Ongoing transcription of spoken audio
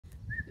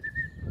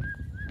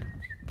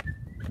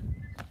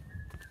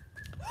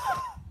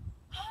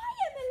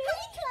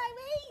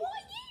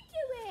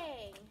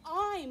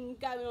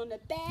going on a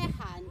bear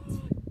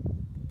hunt.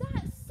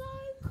 That's so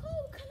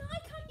cool. Can I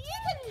come too? You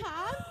can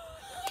come.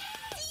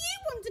 Yes. Do you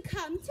want to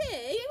come too?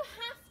 You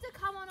have to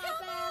come on our Come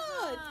bear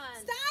on.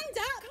 hunt. Stand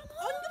up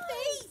on your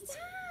feet.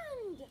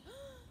 Stand.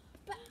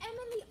 But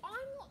Emily,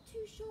 I'm not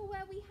too sure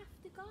where we have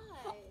to go.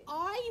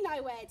 I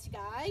know where to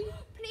go.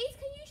 Please,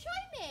 can you show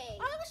me?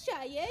 I will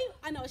show you,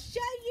 and I'll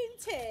show you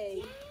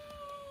too. Yes.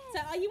 So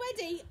are you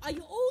ready? Are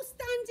you all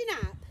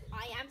standing up?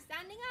 I am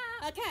standing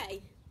up.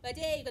 Okay,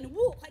 ready? You're going to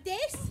walk like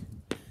this.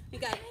 You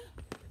go,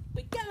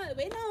 we're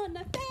going on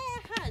a bear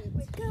hunt.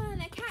 We're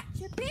gonna catch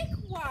a big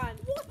one.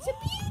 What a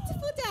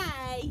beautiful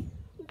day.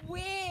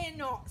 We're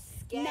not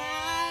scared.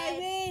 No,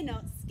 we're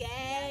not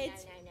scared.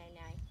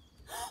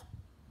 No.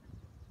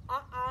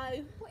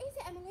 Uh-oh. What is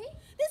it, Emily?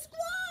 There's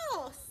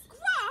grass.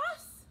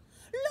 Grass?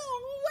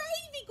 Long,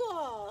 wavy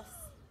grass.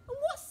 And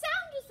what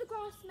sound does the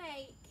grass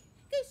make?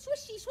 Go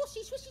swishy,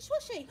 swishy, swishy,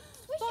 swishy.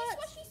 Swishy,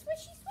 swishy,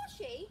 swishy,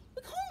 swishy?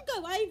 We can't go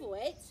over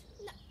it.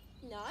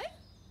 No?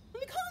 And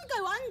we can't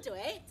go under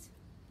it.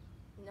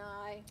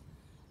 No.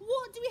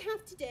 What do we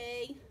have to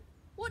do?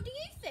 What do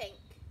you think?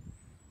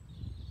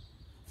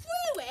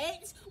 Through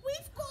it?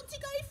 We've got to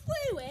go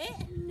through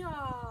it? No.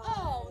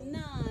 Oh, no.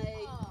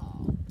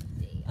 Oh,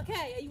 dear.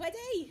 Okay, are you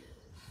ready?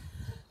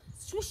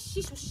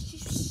 Swishy, swishy,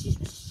 swishy,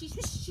 swishy,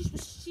 swishy,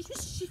 swishy,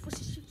 swishy,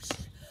 swishy,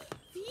 swishy.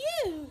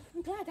 Phew,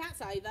 I'm glad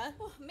that's over.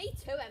 Oh, me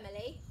too,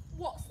 Emily.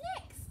 What's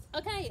next?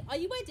 Okay, are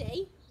you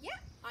ready? Yeah,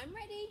 I'm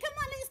ready. Come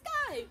on, let's go.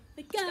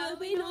 We're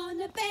going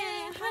on a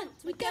bear hunt.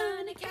 We're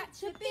gonna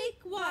catch a big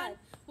one.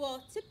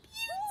 What a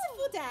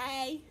beautiful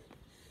day.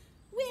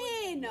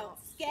 We're not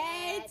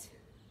scared.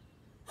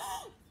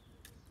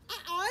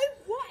 Uh-oh.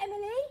 What,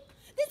 Emily?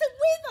 There's a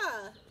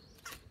river.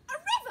 A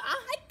river?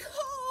 A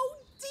cold,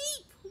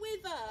 deep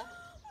river.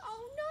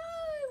 Oh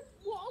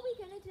no! What are we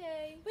gonna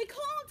do? We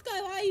can't go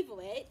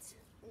over it.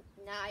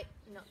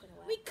 No, not gonna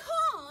work. We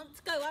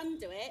can't go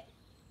under it.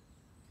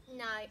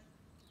 No.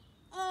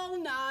 Oh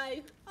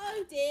no.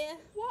 Oh dear.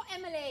 What,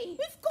 Emily?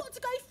 We've got to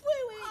go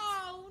through it.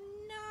 Oh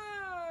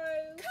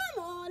no!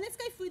 Come on, let's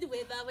go through the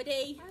river.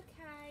 Ready?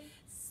 Okay.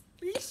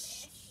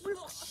 Splish,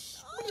 splosh,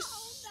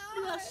 splish,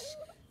 no. splosh,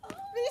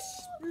 splish,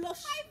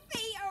 splosh. My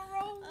feet are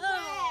all wet.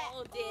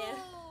 Oh dear.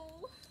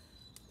 Oh.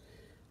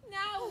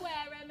 Now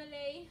where,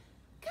 Emily?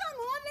 Come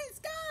on, let's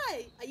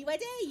go. Are you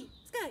ready?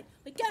 Let's go.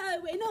 We're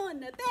going on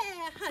a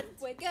bear hunt.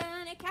 We're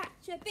gonna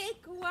catch a big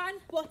one.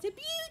 What a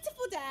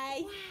beautiful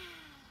day. Wow.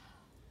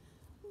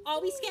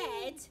 Are we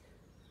scared?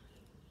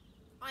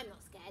 I'm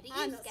not scared. Are you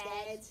I'm not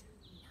scared.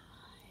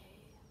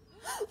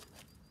 No.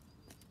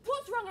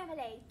 What's wrong,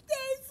 Emily?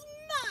 There's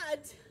mud.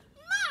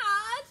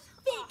 Mud?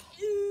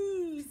 Thick,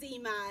 oozy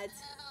mud.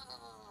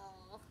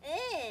 Oh.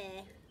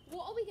 Eh.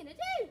 What are we gonna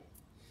do?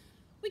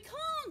 We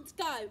can't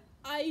go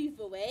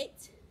over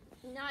it,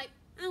 No.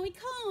 and we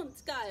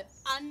can't go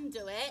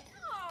under it.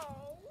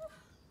 Oh.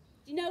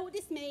 Do you know what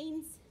this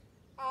means?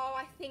 Oh,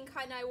 I think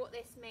I know what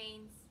this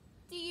means.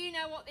 Do you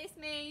know what this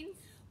means?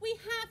 We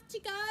have to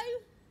go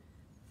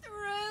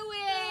Through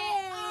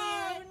it.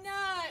 Oh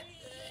no.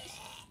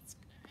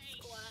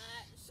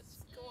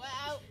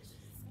 Squelch.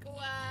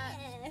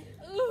 Squelch.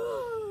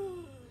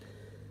 Ooh.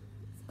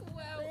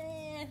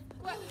 Squelch.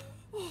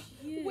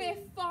 We're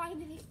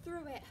finally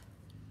through it.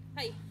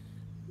 Hey,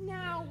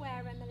 Now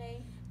where,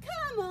 Emily?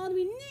 come on,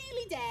 we're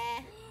nearly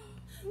there.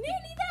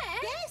 Nearly there?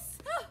 Yes,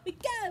 we're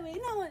going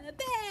on a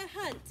bear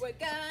hunt. We're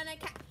gonna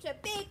catch a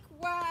big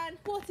one.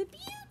 What a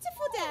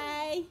beautiful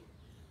day.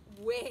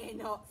 We're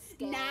not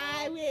scared.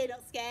 No, we're not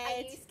Are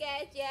scared. you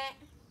scared yet?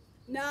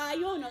 No,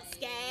 you're not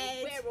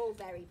scared. We're all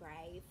very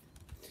brave.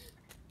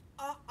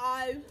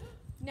 Uh-oh.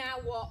 Now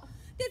what?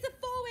 There's a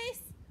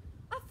forest.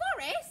 A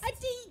forest? A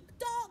deep,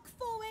 dark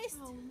forest.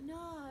 Oh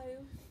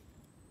no.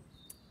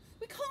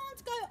 We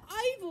can't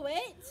go over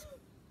it.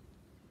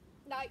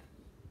 No.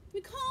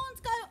 We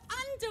can't go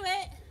under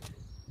it.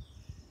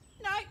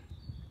 No.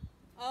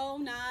 Oh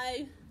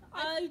no.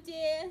 Oh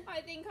dear.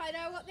 I think I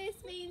know what this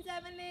means,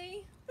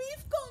 Emily.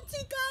 We've got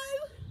to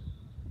go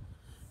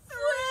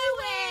Through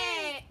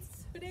it.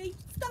 Ready?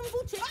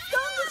 Stumble chip,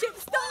 stumble chip,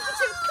 stumble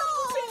chip,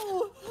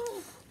 stumble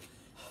chip.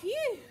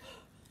 Phew.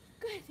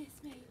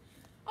 Goodness me.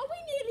 Are we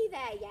nearly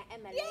there yet,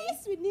 Emily?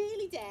 Yes, we're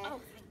nearly there.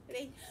 Oh,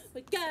 Ready?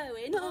 We're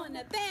going on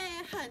a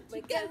bear hunt.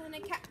 We're gonna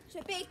catch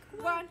a big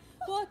one.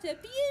 What a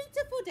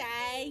beautiful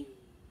day.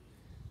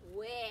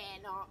 We're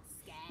not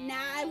scared.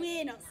 No,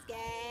 we're not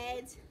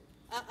scared.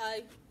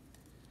 Uh-oh.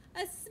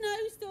 A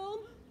snowstorm.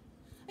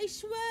 A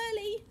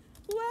swirly,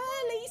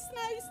 whirly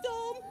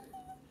snowstorm.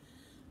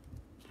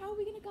 How are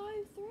we gonna go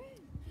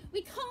through?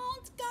 We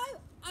can't go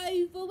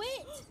over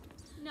it.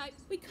 No.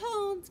 We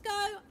can't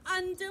go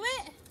under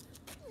it.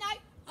 No.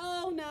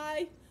 Oh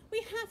no. We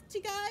have to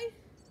go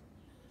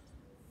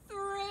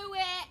Through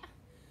it.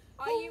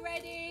 Are you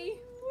ready?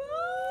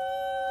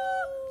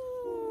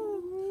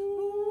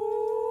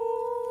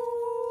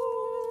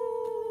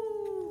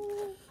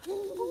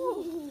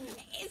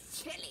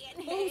 It's chilly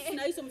in Oh, here.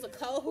 snowstorms are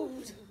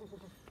cold.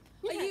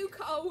 Are you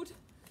cold?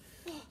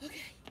 Okay.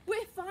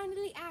 We're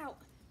finally out.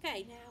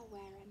 Okay. Now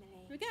where,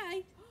 Emily?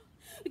 Okay.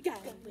 We're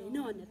going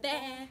on a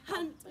bear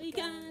hunt. We're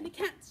gonna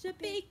catch a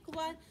big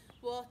one.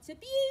 What a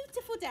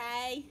beautiful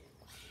day.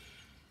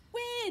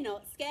 We're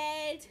not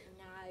scared.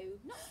 No,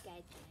 not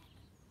scared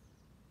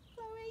yet.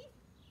 Chloe,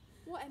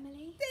 What,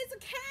 Emily? there's a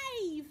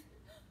cave.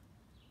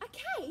 A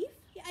cave?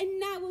 Yeah, a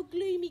now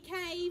gloomy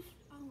cave.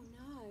 Oh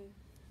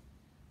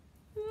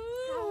no.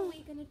 Ooh. How are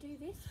we going to do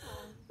this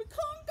one? We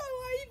can't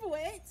go over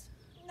it.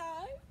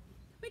 No.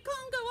 We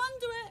can't go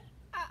under it.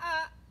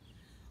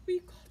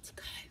 We've got to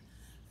go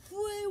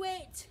through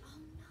it. Oh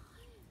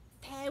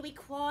no. Very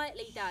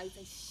quietly though.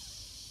 So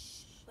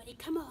shh. Ready?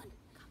 Come on.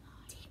 Come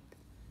on. Tip,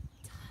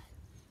 toe,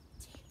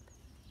 tip,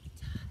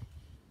 toe,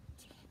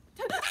 tip,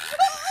 toe. Oh,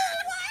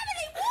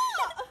 Emily,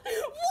 what?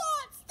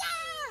 What's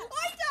that?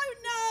 I don't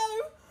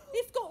know.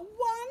 It's got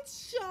one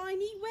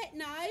shiny wet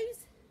nose.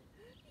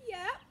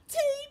 Yeah. 2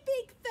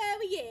 big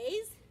furry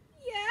ears.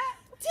 Yeah.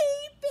 2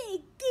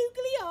 big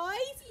googly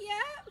eyes.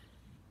 Yeah.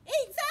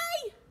 It's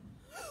a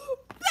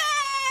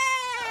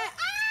bear!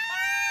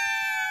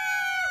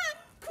 Ah!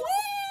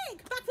 Quick!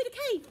 Back through the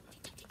cave.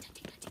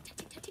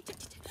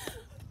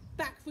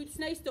 Back through the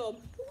snowstorm.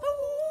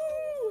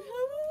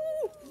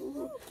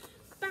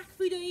 Back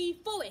through the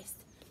forest.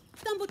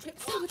 Stumble trip,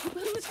 stumble trip,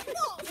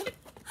 stumble trip.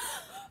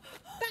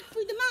 Back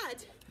through the mud.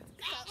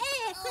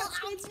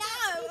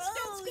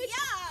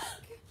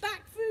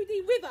 Back through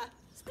the river.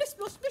 Splish,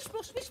 splosh, splish,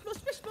 splosh, splish, splosh,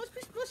 splish, splosh,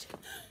 splish, splosh.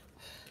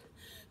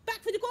 Back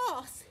through the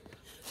grass.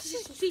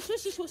 Swishy,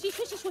 swishy, swishy,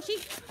 swishy, swishy.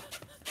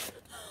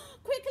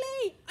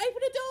 Quickly,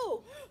 open the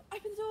door.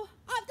 Open the door.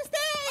 Up the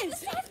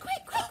stairs. Quick,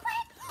 quick,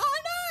 quick. Oh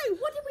no.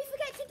 What did we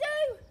forget to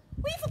do?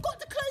 We forgot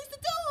to close the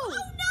door.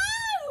 Oh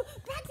no!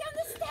 Back down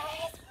the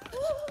stairs.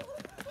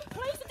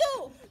 Close the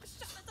door.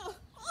 Shut the door.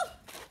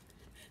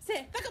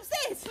 Sit, back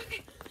upstairs.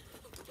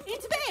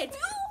 Into bed.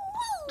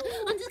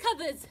 Under the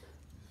covers.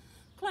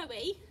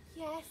 Chloe,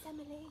 Yes,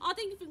 Emily. I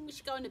don't think we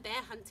should go on a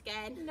bear hunt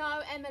again.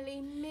 No,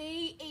 Emily,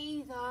 me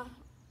either.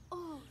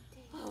 Oh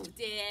dear. Oh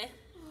dear.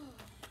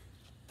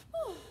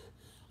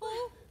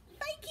 Well,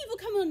 thank you for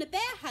coming on the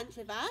bear hunt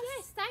with us.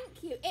 Yes,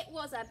 thank you. It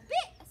was a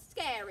bit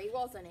scary,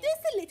 wasn't it?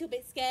 Just a little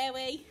bit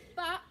scary.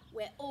 But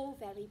we're all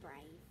very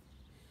brave.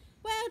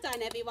 Well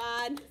done,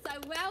 everyone. So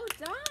well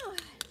done.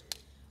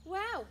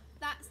 Well,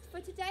 that's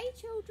for today,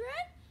 children.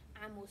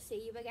 And we'll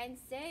see you again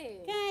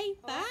soon. Okay,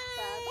 All bye. right,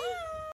 bye-bye.